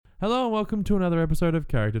Hello and welcome to another episode of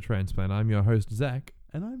Character Transplant. I'm your host, Zac.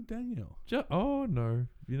 And I'm Daniel. Oh, no.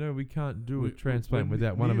 You know, we can't do a We- transplant we-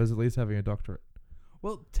 without we- one of us at least having a doctorate.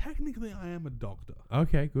 Well, technically I am a doctor.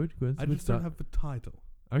 Okay, good. That's I a good just don't start. have the title.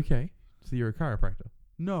 Okay, so you're a chiropractor.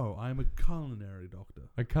 No, I'm a culinary doctor.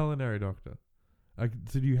 A culinary doctor.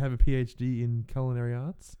 So do you have a PhD in culinary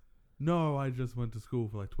arts? No, I just went to school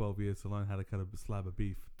for like 12 years to learn how to cut a slab of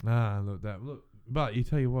beef. Look. But you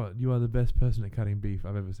tell you what, you are the best person at cutting beef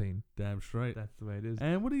I've ever seen. Damn straight. That's the way it is.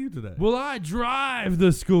 And what are you today? Well, I drive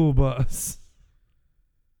the school bus.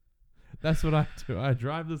 That's what I do. I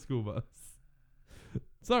drive the school bus.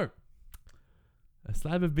 So, a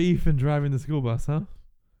slab of beef and driving the school bus, huh?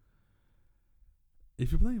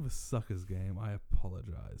 If you're playing the suckers game, I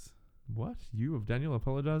apologize. What? You of Daniel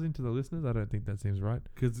apologizing to the listeners? I don't think that seems right.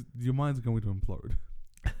 Because your mind's going to implode.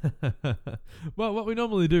 Well, what we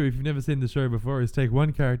normally do, if you've never seen the show before, is take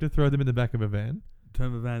one character, throw them in the back of a van,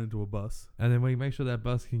 Turn the van into a bus and then we make sure that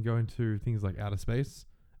bus can go into things like outer space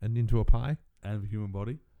and into a pie and the human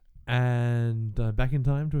body and back in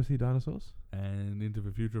time to see dinosaurs. and into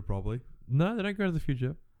the future probably. No, they don't go to the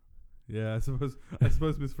future. Yeah, I suppose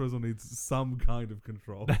Miss Frizzle needs some kind of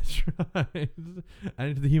control. That's right. And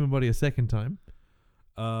into the human body a second time.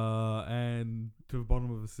 And to the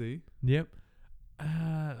bottom of the sea. Yep.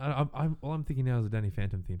 All I'm thinking now is a Danny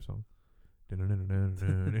Phantom theme song.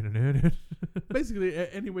 Basically,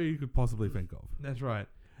 any way you could possibly think of. That's right.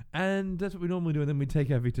 And that's what we normally do. And then we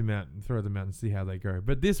take our victim out and throw them out and see how they go.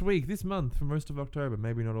 But this week, this month, for most of October,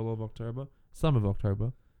 maybe not all of October, some of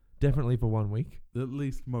October, definitely for 1 week, At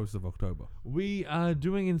least most of October. we are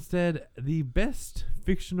doing instead the best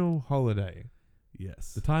fictional holiday.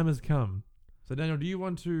 Yes. The time has come. So, Daniel, do you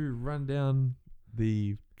want to run down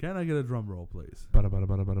the... Can I get a drum roll, please? Coming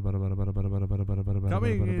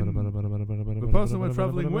The person we're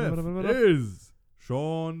traveling with is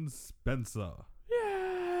Shawn Spencer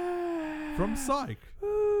Yeah. from Psych.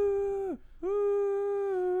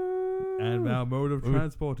 And our mode of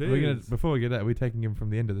transport is... Before we get that, we're taking him from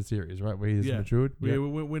the end of the series, right? Where he's matured.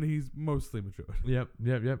 When he's mostly matured. Yep.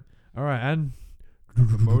 All right, and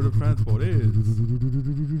The mode of transport is...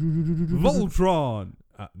 Voltron!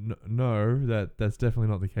 no, that's definitely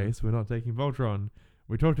not the case. We're not taking Voltron.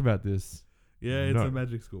 We talked about this. Yeah, it's No. a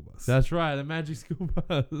magic school bus. That's right, the Magic School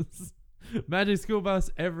Bus. Magic School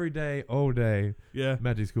Bus every day, all day. Yeah.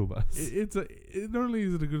 Magic School Bus. Not only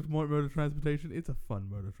is it a good mode of transportation, it's a fun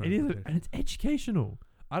mode of It is, transportation. and it's educational.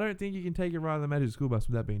 I don't think you can take a ride on the Magic School Bus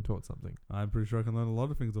without being taught something. I'm pretty sure I can learn a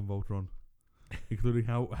lot of things on Voltron, including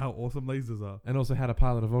how awesome lasers are. And also how to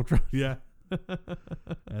pilot a Voltron. Yeah.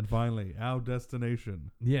 And finally, our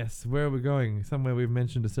destination. Yes, where are we going? Somewhere we've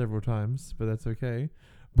mentioned it several times, but that's okay.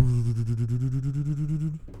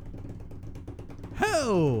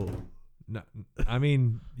 Hell! No, I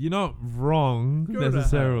mean, you're not wrong Go to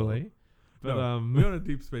necessarily. But No, we're on a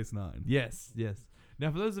Deep Space Nine. yes.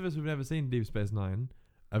 Now, for those of us who've never seen Deep Space Nine,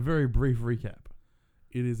 a very brief recap.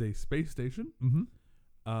 It is a space station Mm-hmm.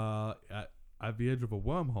 at the edge of a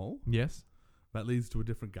wormhole Yes. that leads to a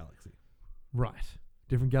different galaxy. Right.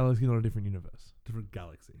 Different galaxy, not a different universe. Different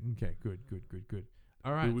galaxy. Okay, good.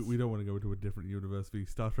 All right. We don't want to go to a different universe. The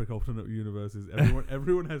Star Trek alternate universes,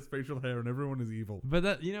 everyone has facial hair and everyone is evil. But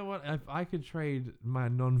that, you know what? If I could trade my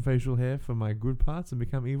non-facial hair for my good parts and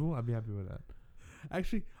become evil, I'd be happy with that.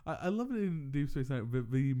 Actually, I love it in Deep Space Nine.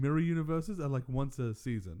 The mirror universes are like once a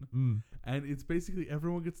season. And it's basically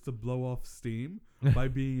everyone gets to blow off steam by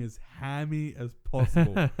being as hammy as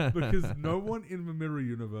possible. Because no one in the mirror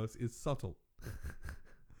universe is subtle.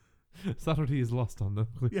 Subtlety is lost on them.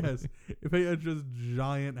 Yes. They are just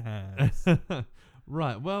giant hands.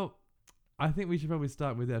 Right. Well, I think we should probably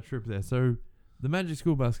start with our trip there. So, the Magic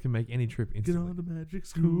School Bus can make any trip Get instantly. on the magic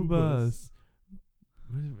school bus.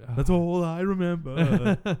 That's Oh. all I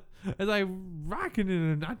remember. It's like rocking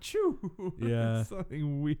in a nacho. Yeah.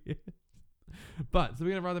 Something weird. But, so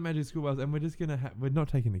we're going to ride the Magic School Bus, and we're just going to we're not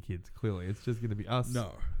taking the kids, clearly. It's just going to be us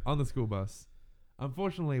No. on the school bus.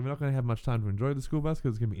 Unfortunately, we're not going to have much time to enjoy the school bus because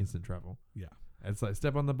it's going to be instant travel. Yeah. It's like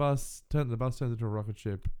step on the bus turns into a rocket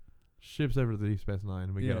ship, ships over to the Deep Space Nine,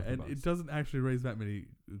 and we get off the and bus. it doesn't actually raise that many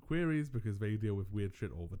queries because they deal with weird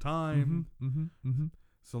shit all the time.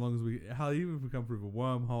 So long as even if we come through the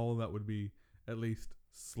wormhole, that would be at least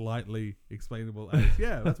slightly explainable as,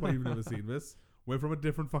 that's why you've never seen this. We're from a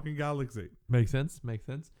different fucking galaxy. Makes sense.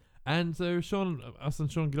 And so us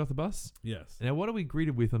and Sean get off the bus. Yes. Now, what are we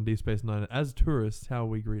greeted with on Deep Space Nine? As tourists, how are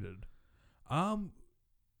we greeted?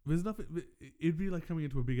 There's nothing. It'd be like coming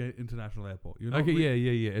into a big international airport. Okay,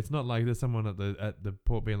 yeah. It's not like there's someone at the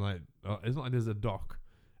port being like, it's not like there's a dock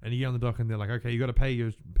And you get on the dock and they're like, okay, you got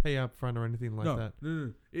to pay up front or anything like that.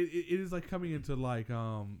 No. It is like coming into like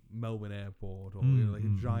Melbourne Airport or you know, like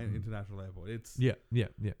a giant international airport. It's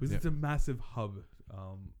because it's a massive hub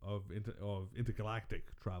of intergalactic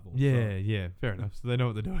travel. Yeah, fair enough. So they know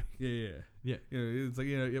what they're doing. Yeah. You know, it's like,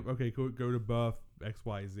 you know, yep, okay, cool, go to berth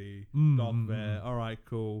XYZ, dock there. All right,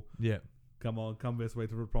 cool. Yeah. Come this way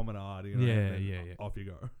to the promenade. You know, yeah. Off you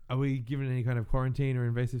go. Are we given any kind of quarantine or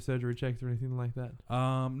invasive surgery checks or anything like that?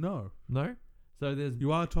 No. No? So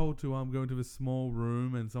you are told to go into this small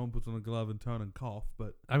room and someone puts on a glove and turn and cough,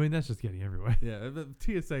 but I mean that's just getting everywhere. Yeah, the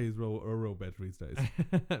TSA is a real bitch these days.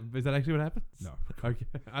 Is that actually what happens? No. Okay.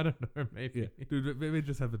 I don't know, maybe. Yeah. Dude, they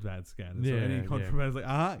just have advanced scanners. Yeah, so any contraband is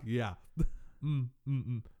like, yeah.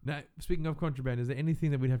 Now, speaking of contraband, is there anything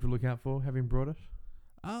that we'd have to look out for having brought it?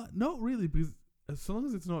 Not really, because as long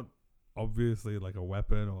as it's not obviously like a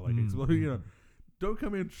weapon or like exploding, you know, don't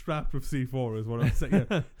come in strapped with C4 is what I'm saying.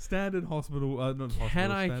 Yeah. Standard hospital. Not hospital.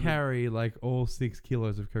 Can I carry like all 6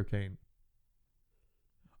 kilos of cocaine?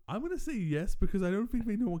 I'm gonna say yes because I don't think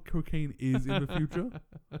they know what cocaine is in the future.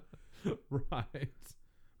 Right.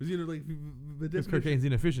 Because you know, like the because cocaine's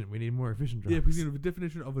inefficient. We need more efficient drugs. Yeah, because you know the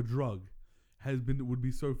definition of a drug would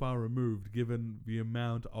be so far removed given the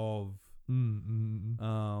amount of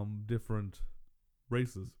different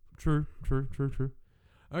races. True.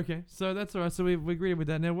 Okay, so that's all right. So we've agreed with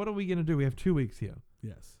that. Now, what are we going to do? We have 2 weeks here.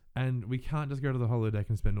 Yes. And we can't just go to the holodeck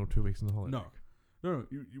and spend all 2 weeks in the holodeck. No.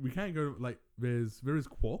 We can't go, like, there is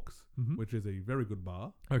Quarks, which is a very good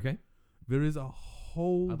bar. Okay. There is a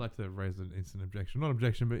whole... I'd like to raise an instant objection. Not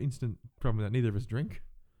objection, but instant problem that neither of us drink.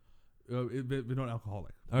 They're not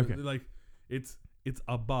alcoholic. Okay. Like, it's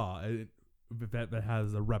a bar that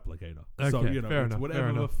has a replicator. Okay, so, you know, fair it's enough,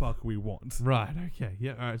 whatever the fuck we want. Right, okay.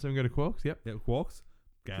 Yeah, all right. So we go to Quarks, yep. Yeah, Quarks.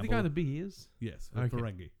 Gamble. The guy with the big ears? Yes, okay.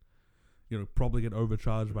 Ferengi. You know, probably get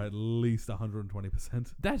overcharged by at least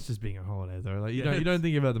 120%. That's just being a holiday, though. Like you don't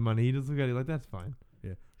think about the money. You just look at it like that's fine.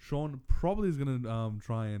 Yeah, Shawn probably is gonna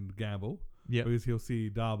try and gamble. Yeah, because he'll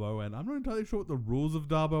see Darbo, and I'm not entirely sure what the rules of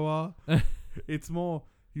Darbo are. It's more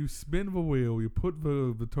you spin the wheel, you put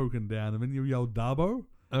the token down, and then you yell Darbo,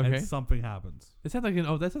 and something happens. It sounds like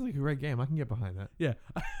that sounds like a great game. I can get behind that. Yeah,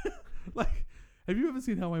 like have you ever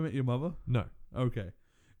seen How I Met Your Mother? No. Okay.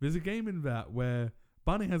 There's a game in that where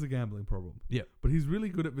Barney has a gambling problem. Yeah. But he's really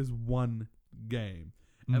good at this one game.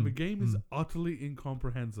 And the game is utterly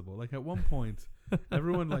incomprehensible. Like at one point,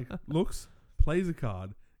 everyone like looks, plays a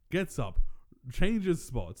card, gets up, changes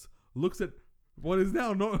spots, looks at what is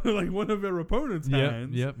now not like one of their opponent's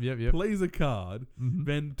hands, plays a card,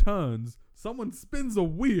 then turns, someone spins a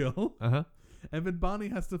wheel, and then Barney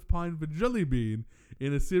has to find the jelly bean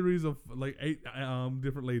in a series of like 8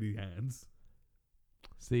 different lady hands.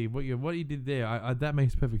 See, what you did there, that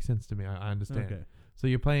makes perfect sense to me. I understand. Okay. So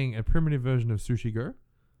you're playing a primitive version of Sushi Go.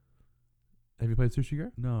 Have you played Sushi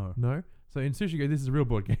Go? No. No? So in Sushi Go, this is a real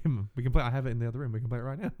board game. We can play. I have it in the other room. We can play it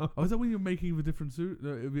right now. Oh, is that when you're making the different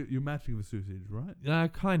you're matching the sushi,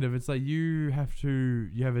 right? Kind of. It's like you have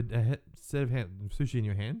a set of sushi in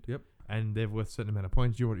your hand. Yep. And they're worth a certain amount of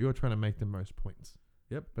points. You're trying to make the most points.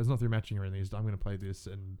 Yep. But it's not through matching or anything. It's I'm going to play this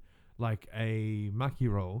and like a maki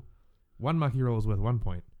roll. 1 maki roll is worth 1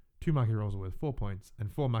 point. 2 maki rolls are worth 4 points,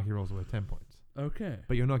 and 4 maki rolls are worth 10 points. Okay.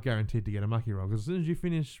 But you're not guaranteed to get a maki roll because as soon as you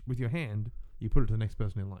finish with your hand, you put it to the next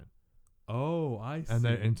person in line. Oh, I see.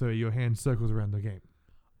 And so your hand circles around the game.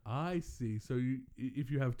 I see. So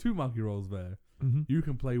if you have 2 maki rolls there, you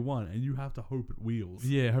can play 1, and you have to hope it wheels.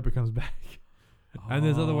 Yeah, hope it comes back. And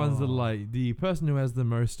there's other ones that are like the person who has the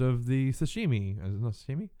most of the sashimi. Is it not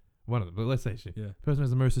sashimi? One of them, but let's say sashimi. Yeah. The person who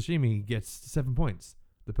has the most sashimi gets 7 points.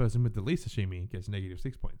 The person with the least sashimi gets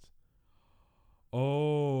 -6 points.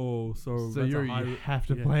 Oh, so you have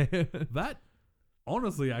to play it. That,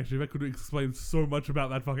 honestly, actually, that could explain so much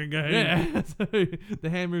about that fucking game. Yeah, so the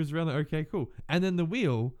hand moves around. Like, okay, cool. And then the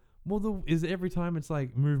wheel, is every time it's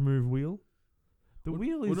like move, wheel? The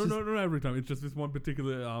wheel is no, every time. It's just this one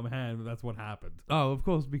particular hand, that's what happened. Oh, of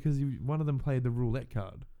course, because one of them played the roulette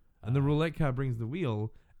card. And the roulette card brings the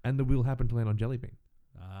wheel, and the wheel happened to land on Jelly Bean.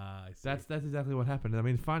 I see. That's exactly what happened. I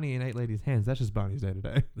mean, finding in 8 ladies' hands, that's just Barney's day to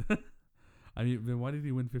day. I mean, then why did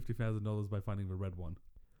he win $50,000 by finding the red one?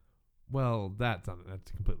 Well, that's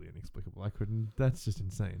completely inexplicable. That's just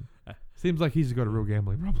insane. Seems like he's got a real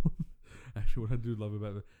gambling problem. Actually, what I do love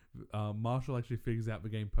about it, Marshall actually figures out the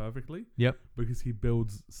game perfectly. Yep. Because he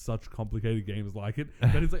builds such complicated games like it.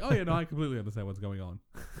 That he's like, oh yeah, no, I completely understand what's going on.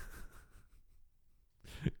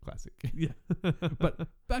 Classic. Yeah. But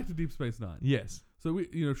back to Deep Space Nine. Yes. So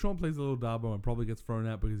Shawn plays a little Darbo and probably gets thrown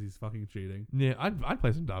out because he's fucking cheating. Yeah, I'd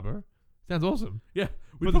play some Darbo. Sounds awesome. Yeah.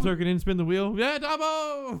 Put the token in, spin the wheel. Yeah,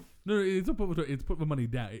 double! No, it's not it's put the money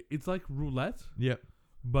down. It's like roulette, Yep.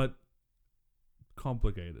 but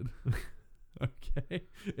complicated. Okay.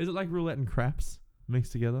 Is it like roulette and craps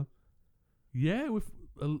mixed together? Yeah, with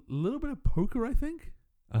a little bit of poker, I think.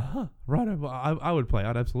 Right. Well, I would play.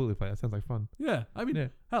 I'd absolutely play. That sounds like fun. Yeah. I mean, Yeah.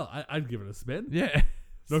 hell, I'd give it a spin. Yeah.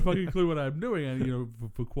 No fucking clue what I'm doing. And,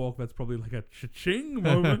 for Quark, that's probably like a cha-ching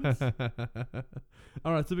moment.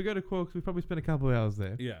 All right. So we go to Quarks. We probably spend a couple of hours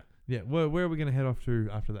there. Yeah. Yeah. Where are we going to head off to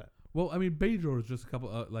after that? Well, I mean, Bajor is just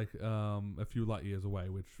a few light years away,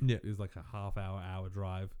 which is like a hour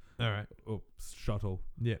drive. All right. Or shuttle.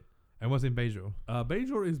 Yeah. And what's in Bajor?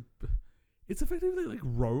 Bajor it's effectively like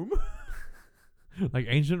Rome. Like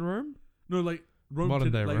ancient Rome? No, like Rome.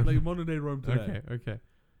 Modern day Rome. Like modern day Rome today. Okay.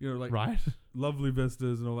 Like right. lovely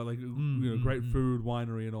vistas and all that. Like great food,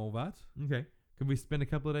 winery, and all that. Okay. Can we spend a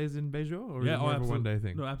couple of days in Bajor, or is it absolutely. a one day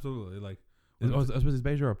thing? No, absolutely. Like, I suppose is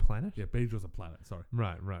Bajor a planet? Yeah, Bajor's a planet. Sorry.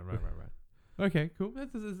 Right. Okay, cool.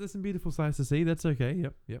 There's some beautiful sights to see. That's okay.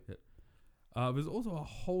 Yep. There's also a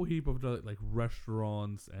whole heap of like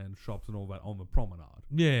restaurants and shops and all that on the promenade.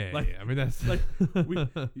 Yeah, I mean that's like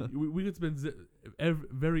we could spend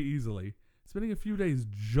very easily spending a few days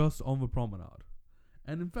just on the promenade.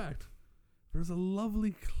 And in fact, there's a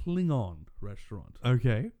lovely Klingon restaurant.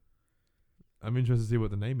 Okay. I'm interested to see what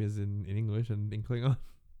the name is in English and in Klingon.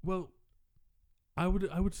 Well, I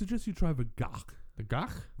would suggest you try the Gach. The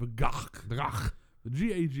Gach? The Gach. The Gach. The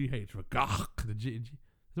G-A-G-H. The Gach. The G.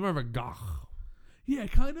 It's more of a Gach. Yeah,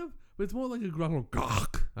 kind of, but it's more like a grotto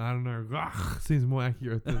Gach. I don't know. Gach seems more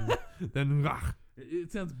accurate than Gach.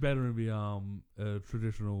 It sounds better in the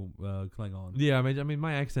traditional Klingon. Yeah, I mean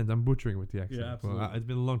my accent. I'm butchering with the accent. Yeah, absolutely. Well, it's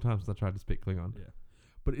been a long time since I tried to speak Klingon. Yeah,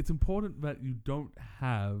 but it's important that you don't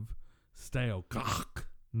have stale Gach.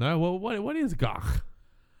 No, well, what is Gach?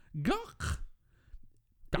 Gach.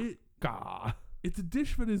 Gach. It's a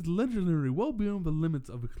dish that is legendary, well beyond the limits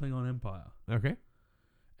of the Klingon Empire. Okay.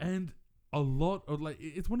 And a lot of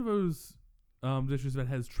it's one of those dishes that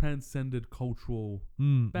has transcended cultural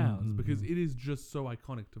bounds because it is just so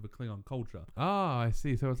iconic to the Klingon culture. Oh, I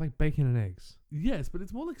see. So it's like bacon and eggs. Yes, but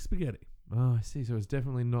it's more like spaghetti. Oh, I see. So it's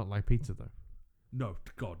definitely not like pizza, though. No,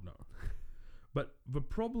 God, no. But the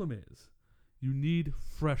problem is, you need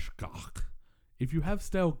fresh Gach. If you have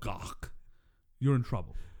stale Gach, you're in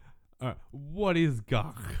trouble. What is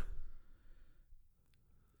Gach?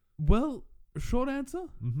 Well, short answer,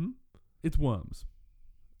 it's worms.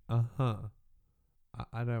 I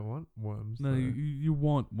don't want worms. No, you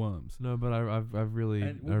want worms. No, but I really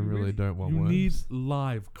don't want worms. You need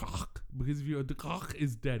live Gach because if the Gach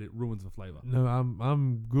is dead, it ruins the flavor. No,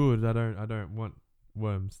 I'm good. I don't want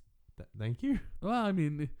worms. Thank you. Well, I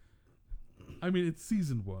mean, it's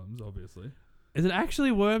seasoned worms, obviously. Is it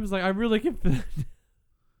actually worms? Like, I'm really confused.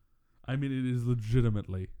 I mean, it is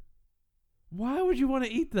legitimately. Why would you want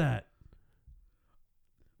to eat that?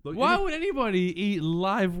 Look, why would anybody eat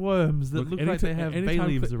live worms that look like they have bay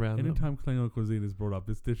leaves around them? Anytime Klingon cuisine is brought up,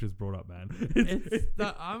 this dish is brought up, man.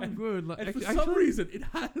 I'm good. Like, and for some reason, it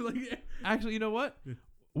had Actually, you know what?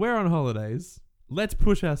 We're on holidays. Let's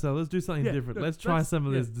push ourselves. Let's do something different. Let's try some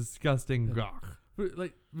of this disgusting Gach. But,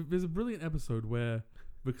 there's a brilliant episode where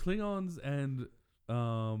the Klingons and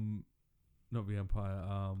not the Empire,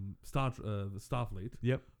 the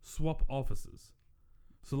Starfleet, swap officers.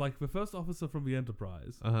 So, the first officer from the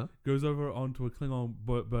Enterprise goes over onto a Klingon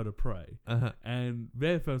bird of prey, and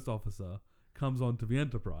their first officer comes onto the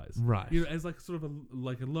Enterprise, right? As sort of a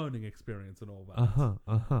learning experience and all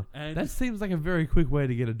that. And that seems like a very quick way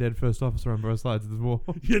to get a dead first officer on both sides of the war.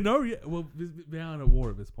 Well, they aren't at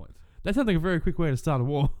war at this point. That sounds like a very quick way to start a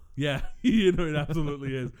war. Yeah, it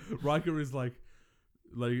absolutely is. Riker is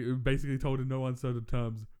basically told in no uncertain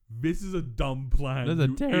terms, this is a dumb plan.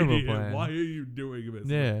 That's a terrible plan. Why are you doing this?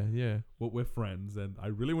 Yeah. Well, we're friends, and I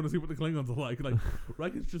really want to see what the Klingons are like.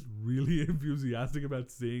 Riker's just really enthusiastic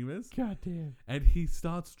about seeing this. God damn. And he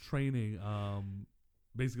starts training,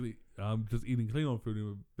 basically, just eating Klingon food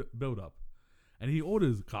in a build-up. And he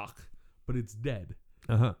orders Gach, but it's dead.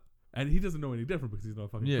 And he doesn't know any different because he's not a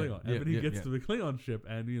fucking Klingon. And then he gets to the Klingon ship,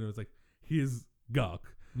 and, it's like, here's Gach.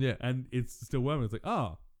 Yeah. And it's still warm. It's like,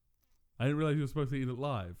 I didn't realize you were supposed to eat it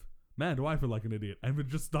live. Man, do I feel like an idiot. And then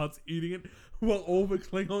just starts eating it while all the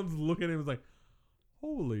Klingons look at him and is like,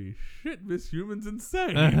 holy shit, this human's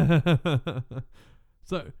insane.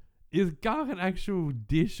 So, is Gach an actual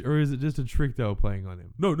dish or is it just a trick they were playing on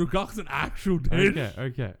him? No, Gach's an actual dish.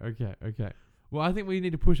 Okay. Well, I think we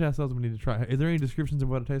need to push ourselves and we need to try it. Is there any descriptions of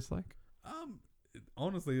what it tastes like?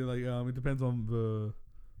 Honestly, it depends on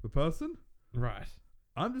the person. Right.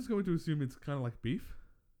 I'm just going to assume it's kind of like beef.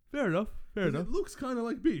 Fair enough. Fair enough. It looks kind of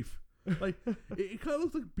like beef. Like it kind of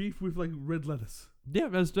looks like beef with like red lettuce. Yeah,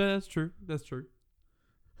 that's true. That's true.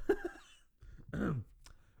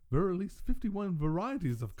 There are at least 51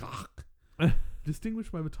 varieties of gok,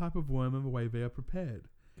 distinguished by the type of worm and the way they are prepared.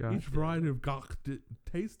 Gotcha. Each variety of gok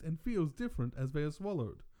tastes and feels different as they are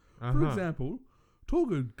swallowed. Uh-huh. For example,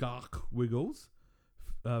 Torgu gok wiggles,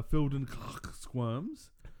 Filden gok squirms,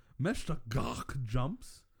 Meshta gok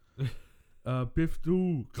jumps,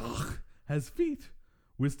 Bifdu gok has feet,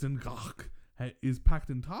 Wiston gok is packed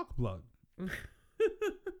in tark blood.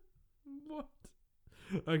 What?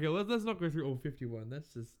 Okay, let's not go through all 51.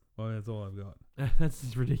 That's just Oh, that's all I've got. that's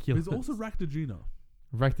just ridiculous. There's also Ractogino.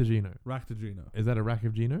 Ractogino. Ractogino. Is that a rack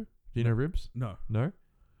of Gino? Gino ribs? No. No?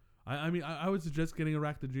 I mean, I would suggest getting a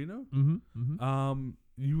Ractogino. Mm-hmm. Mm-hmm.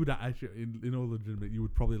 You would actually, in all legitimate, you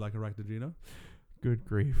would probably like a Ractogino. Good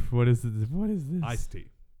grief. What is this? What is this? Iced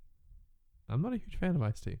tea. I'm not a huge fan of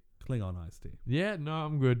iced tea. Klingon iced tea. Yeah, no,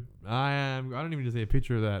 I'm good. I don't even just see a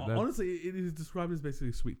picture of that. Honestly, it is described as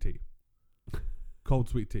basically sweet tea. Cold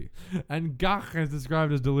sweet tea. And gach is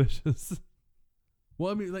described as delicious.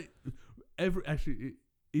 Well, I mean, like,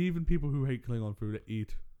 even people who hate Klingon food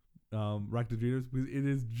eat Ractoginos because it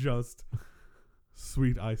is just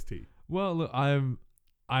sweet iced tea. Well, look,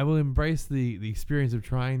 I will embrace the experience of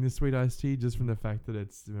trying this sweet iced tea just from the fact that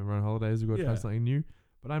it's we're on holidays, we've got to try something new.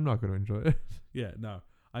 But I'm not going to enjoy it. Yeah, no.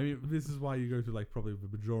 I mean, this is why you go to like probably the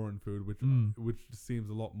Bajoran food, which seems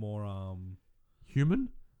a lot more human.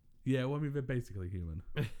 Yeah, well, I mean, they're basically human.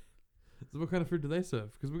 So what kind of food do they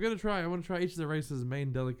serve? Because I want to try each of the races'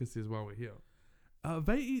 main delicacies while we're here.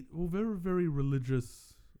 They eat, well, they're very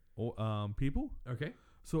religious people. Okay.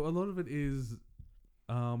 So a lot of it is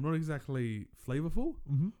not exactly flavorful,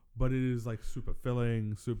 but it is like super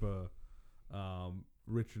filling, super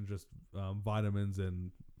rich in just vitamins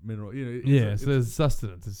and mineral. You know, so there's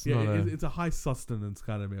sustenance. It's a high sustenance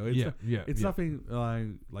kind of meal. It's nothing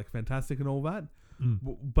like fantastic and all that.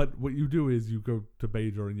 But what you do is you go to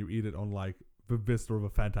Bajor and you eat it on like the vista of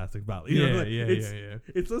a fantastic valley.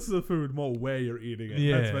 It's less of the food, more where you're eating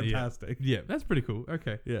it. That's fantastic. Yeah, that's pretty cool.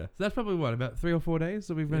 Okay. Yeah. So that's probably about 3 or 4 days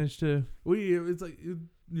that we've managed to. It's like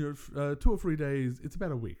 2 or 3 days. It's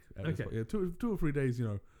about a week. Okay. Yeah, 2 or 3 days.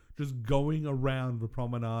 Just going around the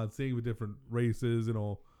promenade, seeing the different races and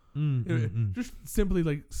all. Just simply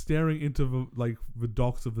like staring into the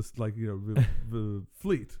docks of the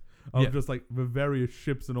fleet. Of just like the various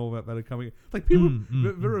ships and all that are coming. Like people,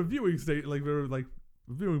 there are viewing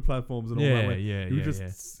viewing platforms and all that.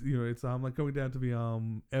 It's like going down to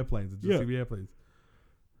the airplanes and just see the airplanes.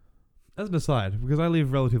 As an aside, because I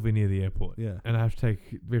live relatively near the airport, and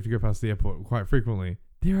we have to go past the airport quite frequently.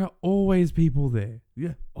 There are always people there.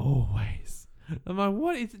 Yeah, always. I'm like,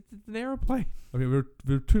 what? It's an airplane. Okay,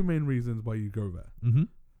 there are 2 main reasons why you go there. Mm-hmm.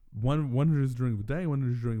 One is during the day, one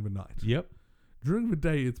is during the night. Yep. During the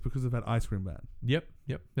day, it's because of that ice cream van. Yep.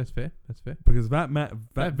 That's fair. Because that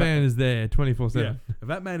van is there 24/7. Yeah,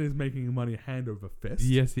 that man is making money hand over fist.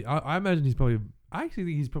 Yes, I imagine he's probably. I actually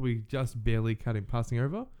think he's probably just barely passing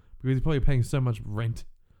over because he's probably paying so much rent.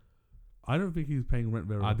 I don't think he's paying rent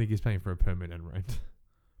very. I think he's paying for a permit and rent.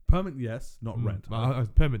 Permit, yes, not rent.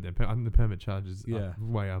 Permit then. I think the permit charge is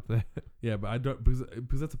way up there. Yeah, but I don't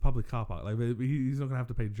because that's a public car park. Like he's not gonna have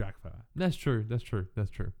to pay jack for that. That's true.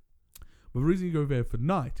 But the reason you go there for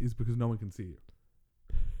night is because no one can see you.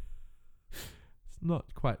 It's not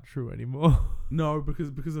quite true anymore. No, because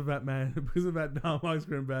of that man, because of that ice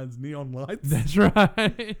cream van's neon lights. That's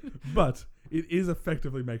right. But it is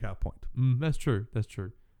effectively make our point. That's true. That's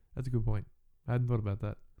a good point. I hadn't thought about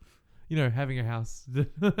that. Having a house,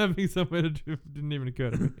 having somewhere to do didn't even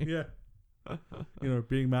occur to me. Yeah.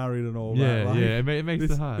 Being married and all that. Yeah, it makes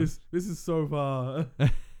it hard. This is so far.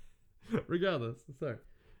 Regardless, so.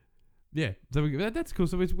 Yeah, so that's cool.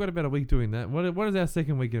 So we've got about a week doing that. What is our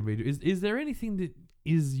second week going to be? Is there anything that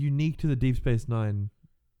is unique to the Deep Space Nine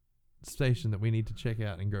station that we need to check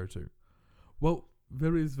out and go to? Well,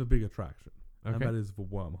 there is the big attraction, and Okay. that is the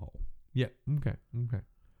wormhole. Yeah. Okay.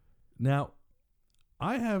 Now,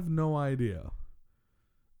 I have no idea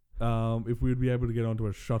if we'd be able to get onto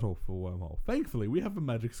a shuttle for wormhole. Thankfully, we have a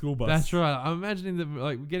magic school bus. That's right. I'm imagining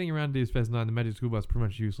that getting around Deep Space Nine, the magic school bus is pretty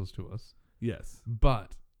much useless to us. Yes,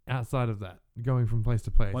 but outside of that, going from place to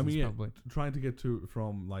place, probably trying to get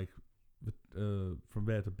from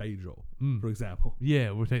there to Bajor, for example. Yeah,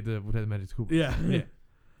 we'll take the magic school bus. Yeah.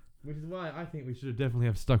 Which is why I think we should have definitely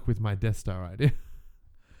have stuck with my Death Star idea.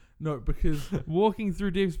 No, because walking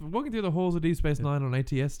through the halls of Deep Space Nine on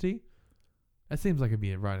ATST, that seems like it'd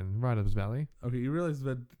be right up his valley. Okay, you realize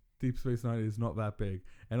that Deep Space Nine is not that big,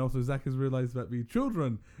 and also Zac has realized that the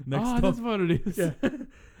children next. That's what it is. Yeah,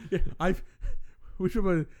 We've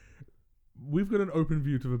got an open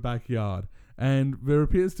view to the backyard, and there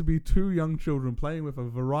appears to be 2 young children playing with a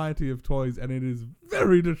variety of toys, and it is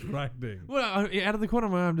very distracting. Well, out of the corner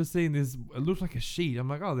of my eye, I'm just seeing this. It looks like a sheet. I'm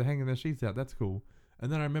like, oh, they're hanging their sheets out. That's cool.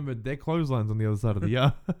 And then I remembered their clotheslines on the other side of the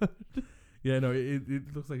yard. Yeah, no,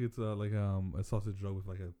 it looks like it's like a sausage dog with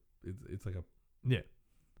like it's like a yeah.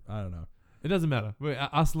 I don't know. It doesn't matter.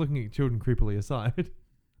 Us looking at children creepily aside.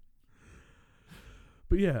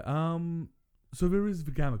 But yeah, so there is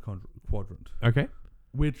the Gamma Quadrant. Okay.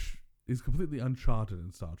 Which is completely uncharted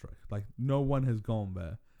in Star Trek. Like, no one has gone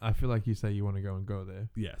there. I feel like you say you want to go there.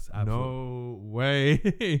 Yes, absolutely. No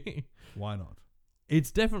way. Why not?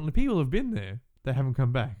 It's definitely, people have been there. They haven't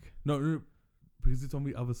come back. No, because it's on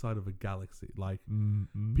the other side of a galaxy. Like,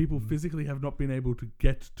 people physically have not been able to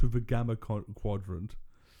get to the Gamma Quadrant.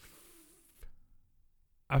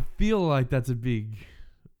 I feel like that's a big...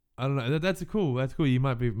 I don't know. That's cool. That's cool. You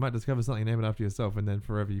might discover something, name it after yourself, and then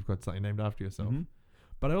forever you've got something named after yourself. Mm-hmm.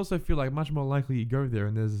 But I also feel like much more likely you go there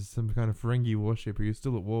and there's some kind of Ferengi warship who you're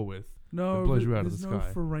still at war with. No, that blows you out of the sky.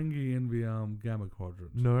 There's no Ferengi in the Gamma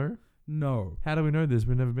Quadrant. No. How do we know this?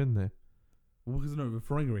 We've never been there. Well, because the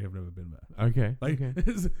Ferengi have never been there. Okay. Like,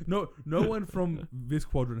 no one from this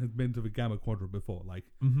quadrant has been to the Gamma Quadrant before. Like,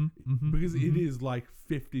 because it is like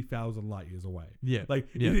 50,000 light years away. Yeah. Like,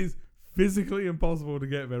 it is physically impossible to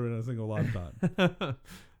get there in a single lifetime.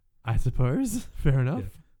 I suppose. Fair enough. Yeah.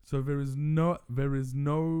 So there is no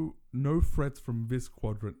threats from this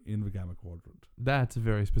quadrant in the Gamma Quadrant. That's a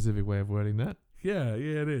very specific way of wording that. Yeah,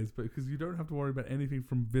 it is. But because you don't have to worry about anything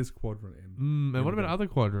from this quadrant in. And what about other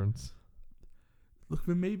quadrants? Look,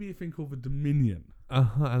 there may be a thing called the Dominion.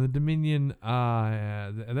 And the Dominion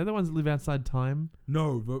are they the ones that live outside time?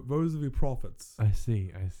 No, those are the prophets. I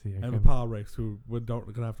see. Okay. And the power race, who we're not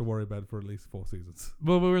going to have to worry about for at least 4 seasons.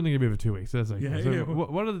 Well, we're only going to be for 2 weeks, so that's okay. Yeah,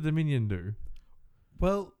 what do the Dominion do?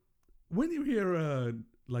 Well, when you hear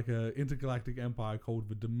like a intergalactic empire called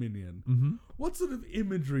the Dominion, what sort of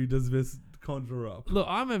imagery does this conjure up? Look,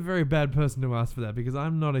 I'm a very bad person to ask for that because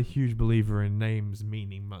I'm not a huge believer in names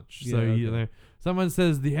meaning much. Yeah, so okay. you know, someone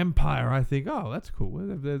says the Empire, I think, oh, that's cool.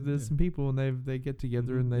 There's some people and they get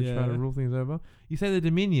together and they try to rule things over. You say the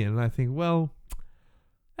Dominion, and I think, well,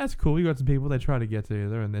 that's cool. You got some people. They try to get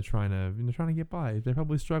together and they're trying to get by. They're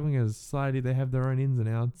probably struggling as a society. They have their own ins and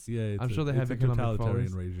outs. Yeah, I'm sure they have economic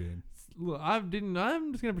totalitarian regime. Look, I'm just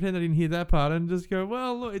going to pretend I didn't hear that part and just go,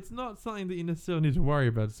 well, look, it's not something that you necessarily need to worry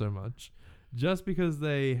about so much. Just because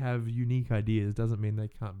they have unique ideas doesn't mean they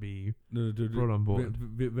can't be brought on board.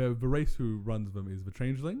 The race who runs them is the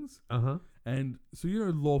Changelings. And so you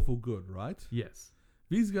know lawful good, right? Yes.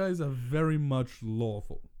 These guys are very much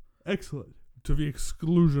lawful. Excellent. To the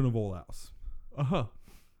exclusion of all else.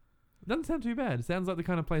 Doesn't sound too bad. It sounds like the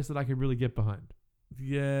kind of place that I could really get behind.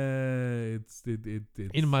 Yeah, it's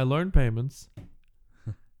in my loan payments.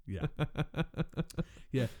 Yeah.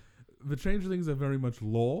 Yeah. The Changelings are very much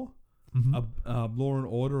law. Law and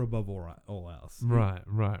order above all else. Right.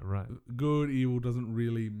 Good, evil doesn't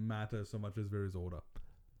really matter so much as there is order.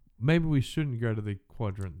 Maybe we shouldn't go to the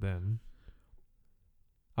quadrant then.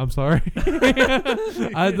 I'm sorry.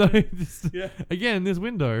 Again, this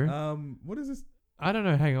window. What is this? I don't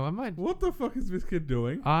know. Hang on. What the fuck is this kid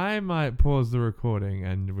doing? I might pause the recording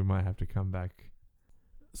and we might have to come back.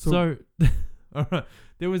 So all right.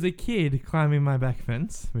 There was a kid climbing my back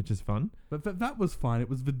fence, which is fun. But that was fine. It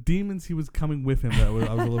was the demons he was coming with him that I was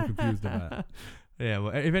a little confused about. Yeah,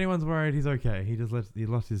 well, if anyone's worried, he's okay. He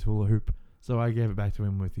lost his hula hoop, so I gave it back to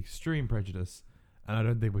him with extreme prejudice. And I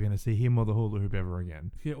don't think we're going to see him or the hula hoop ever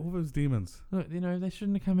again. Yeah, all those demons. Look, they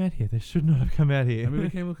shouldn't have come out here. They should not have come out here. I mean, they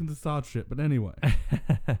came looking to start shit, but anyway.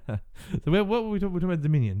 So what were we talking about? The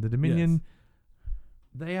Dominion. The Dominion,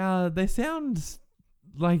 yes. They sound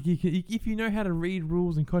like if you know how to read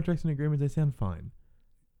rules and contracts and agreements, they sound fine.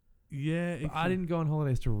 Yeah. I didn't go on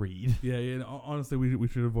holidays to read. Yeah. Honestly, we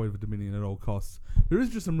should avoid the Dominion at all costs. There is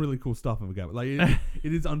just some really cool stuff in the game. Like,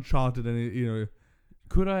 it is uncharted and,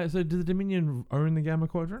 So does the Dominion own the Gamma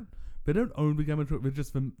Quadrant? They don't own the Gamma Quadrant. They're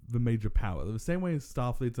just the major power. The same way as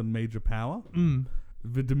Starfleet's a major power,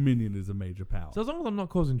 the Dominion is a major power. So as long as I'm not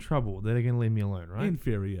causing trouble, they're going to leave me alone, right? In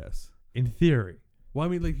theory, yes. In theory. Well, I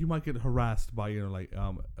mean, like, you might get harassed by,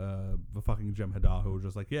 the fucking Jem'Hadar who are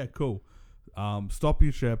just like, yeah, cool. Stop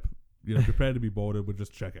your ship. Prepare to be boarded. We're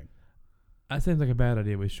just checking. That sounds like a bad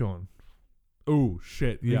idea with Shawn. Oh,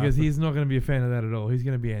 shit. Yeah. Because he's not going to be a fan of that at all. He's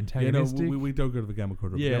going to be antagonistic. Yeah, we don't go to the Gamma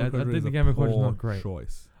Quadrant. Yeah, I think the Gamma Quadrant's not great.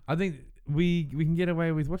 Choice. I think we can get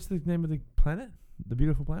away with, what's the name of the planet? The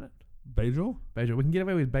beautiful planet? Bajor? We can get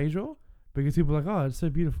away with Bajor because people are like, oh, it's so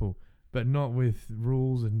beautiful. but not with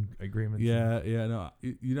rules and agreements. No.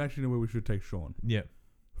 You actually know where we should take Shawn. Yeah.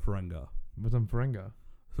 Ferenga. What's on Ferenga?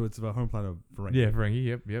 So it's the home planet of Ferengi. Yeah, Ferengi.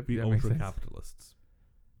 Yep. The that makes ultra sense. capitalists.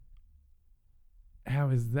 How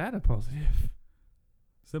is that a positive?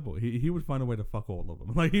 Simple. He would find a way to fuck all of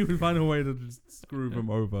them. Like, he would find a way to just screw them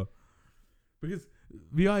over. Because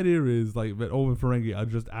the idea is, like, that all the Ferengi are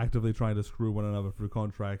just actively trying to screw one another through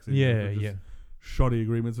contracts. And just shoddy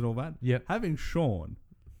agreements and all that. Yep. Having Shawn,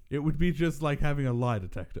 it would be just like having a lie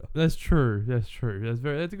detector. That's true.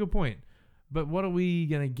 That's a good point. But what are we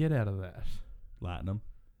gonna get out of that? Platinum.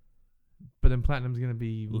 But then platinum's gonna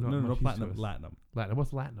be not platinum. Latinum. Latinum.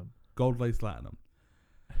 What's latinum? Gold lace platinum.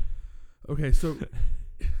 Okay, so.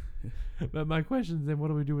 But my question is then, what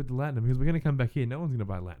do we do with the latinum? Because we're gonna come back here. No one's gonna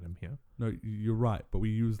buy latinum here. No, you're right. But we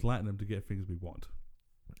use latinum to get things we want.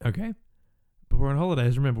 Okay. But we're on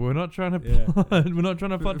holidays. Remember, we're not trying to plot. We're not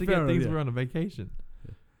trying to plot to get things. We're on a vacation.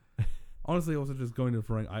 Honestly, also just going to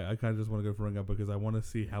Ferengi, I kind of just want to go Ferengi because I want to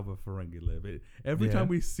see how the Ferengi live. Every time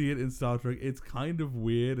we see it in Star Trek, it's kind of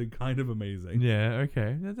weird and kind of amazing. Yeah,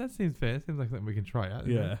 okay. That seems fair. It seems like something we can try out.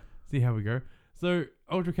 Yeah. See how we go. So,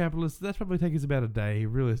 ultra capitalists, that's probably take us about a day,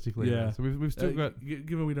 realistically. Yeah. So we've still got...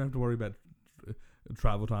 Given we don't have to worry about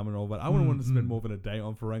travel time and all that, I wouldn't want to spend more than a day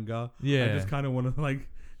on Ferengi. Yeah. I just kind of want to, like...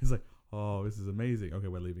 It's like, oh, this is amazing. Okay,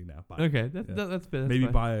 we're leaving now. Bye. Okay, that's fair. Maybe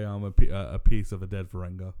fine. buy a piece of a dead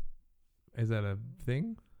Ferengi. Is that a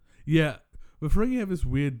thing? Yeah. The Ferengi have this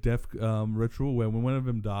weird death ritual where when one of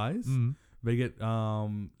them dies, they get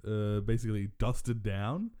basically dusted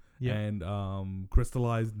down and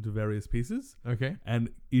crystallized into various pieces. Okay. And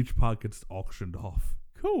each part gets auctioned off.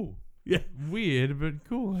 Cool. Yeah. Weird, but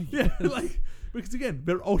cool. Like, because again,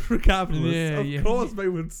 they're ultra capitalists. Yeah, of course they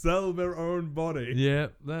would sell their own body. Yeah,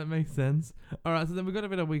 that makes sense. All right, so then we've got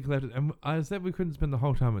about a week left. And I said we couldn't spend the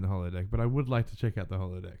whole time in the holodeck, but I would like to check out the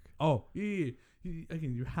holodeck. Oh, yeah.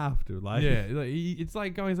 Again, you have to. Like, yeah, it's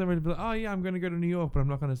like going somewhere to be like, oh, yeah, I'm going to go to New York, but I'm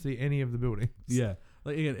not going to see any of the buildings. Yeah.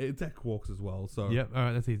 Like, again, it's at Quarks as well. So. Yep, all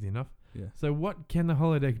right, that's easy enough. Yeah. So what can the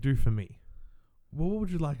holodeck do for me? Well, what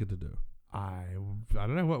would you like it to do? I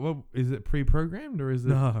don't know. What is it pre-programmed or is it?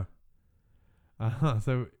 No.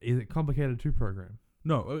 So is it complicated to program?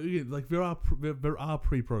 No. Like there are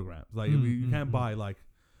pre-programs. Like you can't buy like,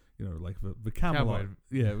 like the Camelot.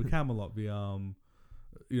 Yeah, the Camelot. The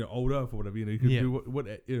Old Earth or whatever. You can do what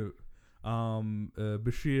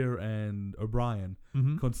Bashir and O'Brien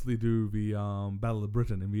constantly do the Battle of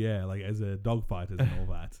Britain in the air, like as a dogfighters and all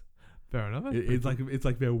that. Fair enough. It's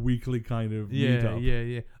like their weekly kind of meetup.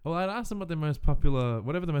 meetup. Yeah. Well, I'd ask them what their most popular,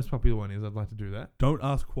 whatever the most popular one is. I'd like to do that. Don't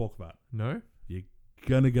ask Quark that. No, you're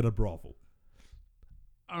gonna get a brothel.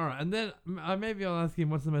 All right, and then maybe I'll ask him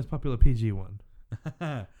what's the most popular PG one,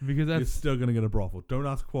 because you're still gonna get a brothel. Don't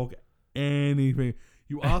ask Quark anything.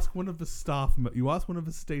 You ask one of the staff. You ask one of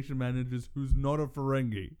the station managers who's not a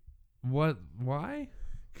Ferengi. What? Why?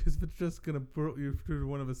 Because they're just gonna put you through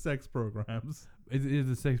one of the sex programs. Is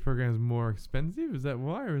the sex programs more expensive? Is that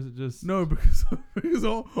why, or is it just no? Because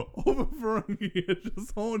all the Ferengi are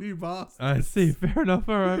just horny bastards. I see. Fair enough.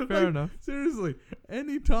 All right. Fair enough. Seriously,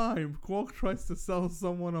 anytime Quark tries to sell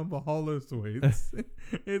someone on the holosuites,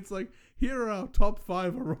 it's like, here are our top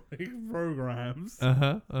 5 erotic programs.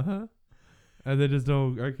 And they just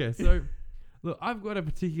don't. Okay, so look, I've got a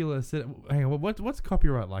particular set. Hang on. What's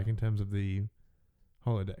copyright like in terms of the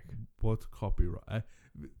holodeck? What's copyright?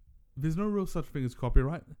 There's no real such thing as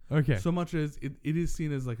copyright. Okay. So much as it is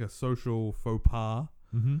seen as like a social faux pas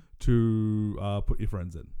to put your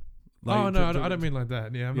friends in. Like I don't mean like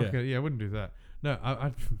that. Yeah, I'm not gonna, I wouldn't do that. No,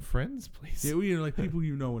 I friends, please. Yeah, well, like people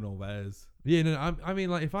and all that is. Yeah, no, I mean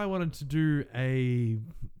like if I wanted to do a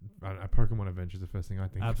Pokemon adventure is the first thing I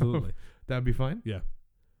think. Absolutely. That would be fine. Yeah.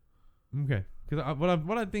 Okay. Because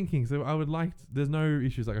what I'm thinking, so I would like. There's no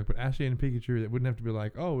issues like I put Ashley and Pikachu. That wouldn't have to be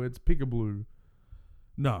like, oh, it's Pikablu.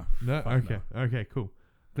 No. Okay. No. Okay. Cool.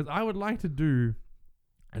 Because I would like to do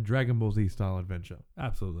a Dragon Ball Z style adventure.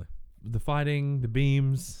 Absolutely. The fighting, the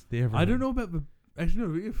beams, the everything. I don't know about the.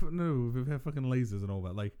 Actually, no. If we have fucking lasers and all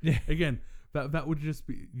that. Like, again, that would just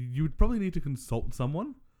be. You would probably need to consult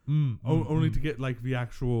someone. Only to get like the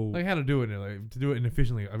actual. Like how to do it. Like, to do it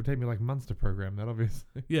efficiently, it would take me like months to program that.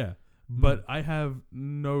 Obviously. Yeah. But I have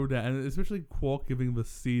no doubt, and especially Quark giving the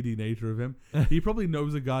seedy nature of him, he probably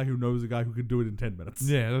knows a guy who knows a guy who could do it in 10 minutes.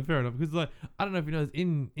 Yeah, that's fair enough. Because like I don't know if you know this,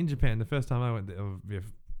 in Japan, the first time I went there,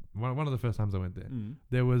 one of the first times I went there,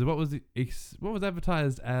 there was what was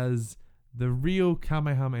advertised as the real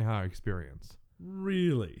Kamehameha experience.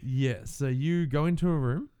 Really? Yeah. So you go into a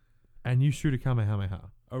room, and you shoot a Kamehameha.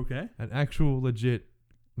 Okay. An actual legit,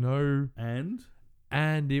 no. And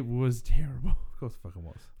and it was terrible. Of course, it fucking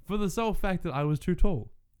was. For the sole fact that I was too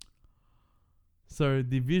tall. So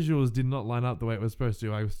the visuals did not line up the way it was supposed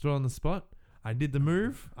to. I was still on the spot. I did the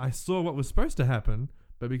move. I saw what was supposed to happen,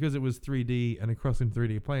 but because it was 3D and across in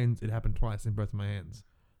 3D planes, it happened twice in both of my hands.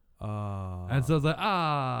 And so I was like,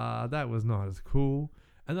 that was not as cool.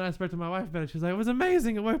 And then I spoke to my wife about it. She's like, it was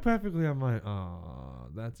amazing. It worked perfectly. I'm like,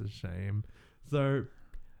 that's a shame. So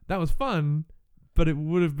that was fun, but it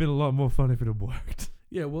would have been a lot more fun if it had worked.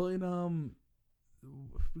 Yeah, well,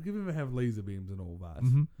 given they have laser beams and all that,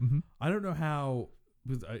 I don't know how,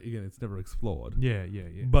 because again, it's never explored. Yeah.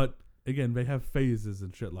 But again, they have phases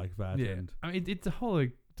and shit like that. Yeah, and I mean, it's a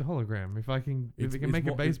hologram. If it can make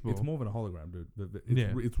a baseball, it's more than a hologram, dude.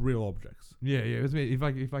 Yeah. It's real objects. Yeah. If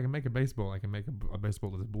I can make a baseball, I can make a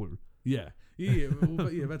baseball that's blue. Yeah.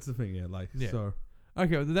 That's the thing. Yeah, like so.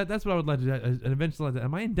 Okay, well, that's what I would like to do. An adventure like that.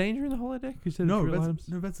 Am I in danger in the holodeck? No,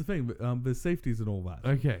 that's the thing. But there's safeties and all that.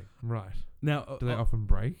 Okay, right. Now, do they often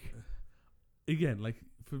break? Again, like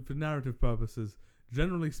for narrative purposes,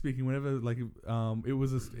 generally speaking, whenever like it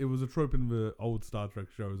was a trope in the old Star Trek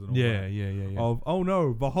shows and all that. Yeah. Of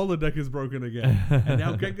no, the holodeck is broken again, and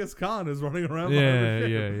now Genghis Khan is running around. Yeah.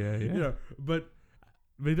 You know, but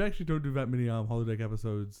they actually don't do that many holodeck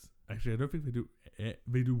episodes. Actually, I don't think they do.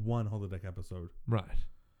 They do one holodeck episode, right?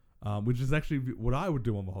 Which is actually what I would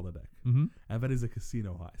do on the holodeck, and that is a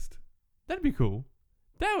casino heist. That'd be cool.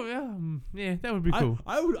 That would be cool.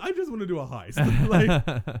 I just want to do a heist.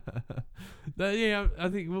 I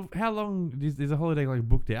think. Well, how long is a holiday like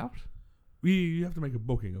booked out? You have to make a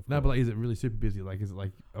booking, of course. No, but like, is it really super busy? Like, is it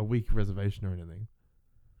like a week reservation or anything?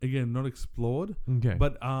 Again, not explored. Okay.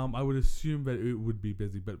 But I would assume that it would be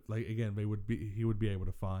busy. But like again, he would be able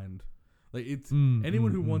to find. Like it's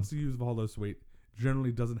anyone who wants to use the Holosuite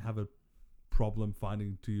generally doesn't have a problem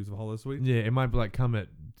finding to use the Holosuite. Yeah, it might be like come at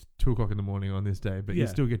 2:00 in the morning on this day, but you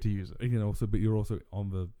still get to use it. But you're also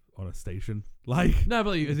on a station. Like no,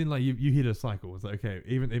 but as in like you hit a cycle. It's like okay,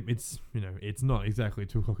 even it's it's not exactly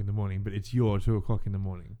 2:00 in the morning, but it's your 2:00 in the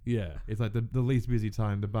morning. Yeah, it's like the least busy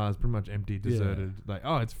time. The bar's pretty much empty, deserted. Yeah.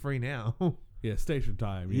 Like it's free now. Yeah, station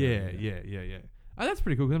time. Yeah. Oh, that's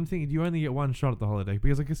pretty cool. Because I'm thinking you only get one shot at the holiday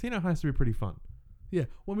because a casino heist would be pretty fun. Yeah,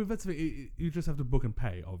 well, I mean that's the thing. You just have to book and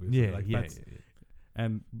pay, obviously. Yeah.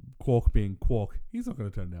 And Quark being Quark, he's not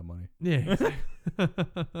going to turn down money. Yeah.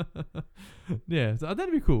 Yeah, so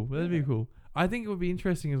that'd be cool. That'd be cool. I think it would be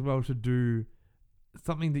interesting as well to do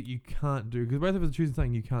something that you can't do because both of us are choosing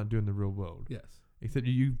something you can't do in the real world. Yes. Except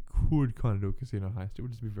you could kind of do a casino heist. It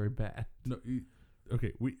would just be very bad. No.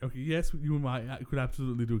 Yes, you and I could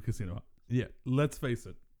absolutely do a casino heist. Yeah. Let's face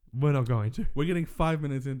it. We're not going to. We're getting 5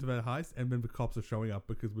 minutes into that heist, and then the cops are showing up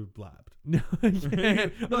because we've blabbed. No,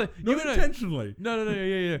 not intentionally. No.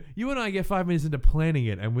 Yeah. You and I get 5 minutes into planning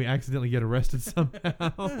it, and we accidentally get arrested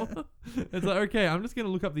somehow. It's like, okay, I'm just going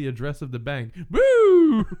to look up the address of the bank.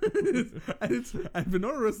 Woo! and they're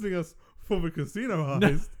not arresting us for the casino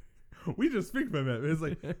heist. No. We just think about it. It's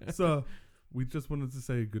like, sir, we just wanted to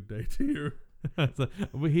say a good day to you. So,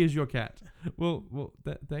 well, here's your cat. Well,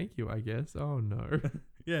 thank you, I guess. Oh no.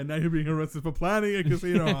 Yeah, now you're being arrested for planning a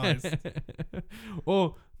casino heist.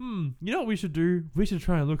 Or, you know what we should do? We should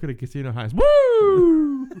try and look at a casino heist.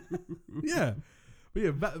 Woo! Yeah. But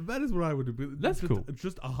yeah, that is what I would do. That's cool.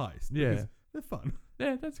 Just a heist. Yeah. They're fun.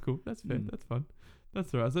 Yeah, that's cool. That's fair. That's fun.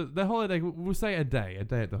 That's all right. So the holiday, we'll say a day at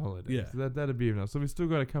the holiday. Yeah. So that'd be enough. So we've still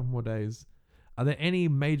got a couple more days. Are there any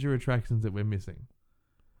major attractions that we're missing?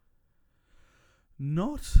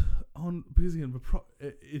 Not on, because again,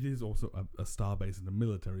 it is also a star base and a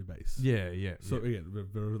military base. Yeah. So again,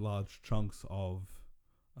 very large chunks of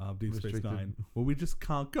Deep Space Nine where we just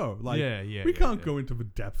can't go. Like, we can't go into the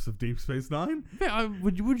depths of Deep Space Nine. Yeah,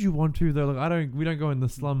 would you want to though? Like, we don't go in the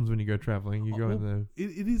slums when you go traveling. You go in the.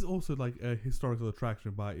 It is also like a historical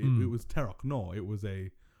attraction. It was Terok Nor. It was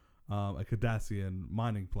a Cardassian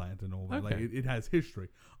mining plant and all that. Okay. Like it has history.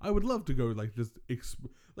 I would love to go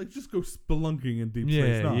just go spelunking in Deep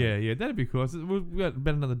Space Nine. Yeah, that'd be cool. So we got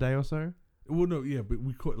another day or so. Well, no, yeah, but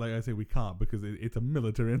we could, like I say, we can't because it's a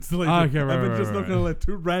military installation. Okay, right. And we're just not going to let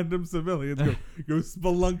two random civilians go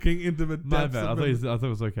spelunking into the depths. My bad. I thought it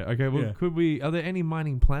was okay. Okay, well, could we? Are there any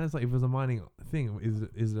mining planets? Like, if there's a mining thing,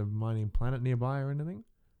 is it a mining planet nearby or anything?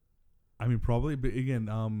 I mean, probably, but again,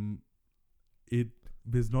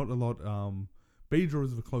 there's not a lot. Bajor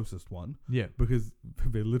is the closest one. Yeah. Because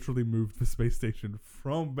they literally moved the space station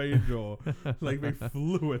from Bajor. Like they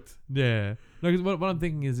flew it. Yeah. No, because what I'm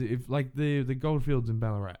thinking is if like the goldfields in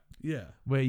Ballarat. Yeah. Where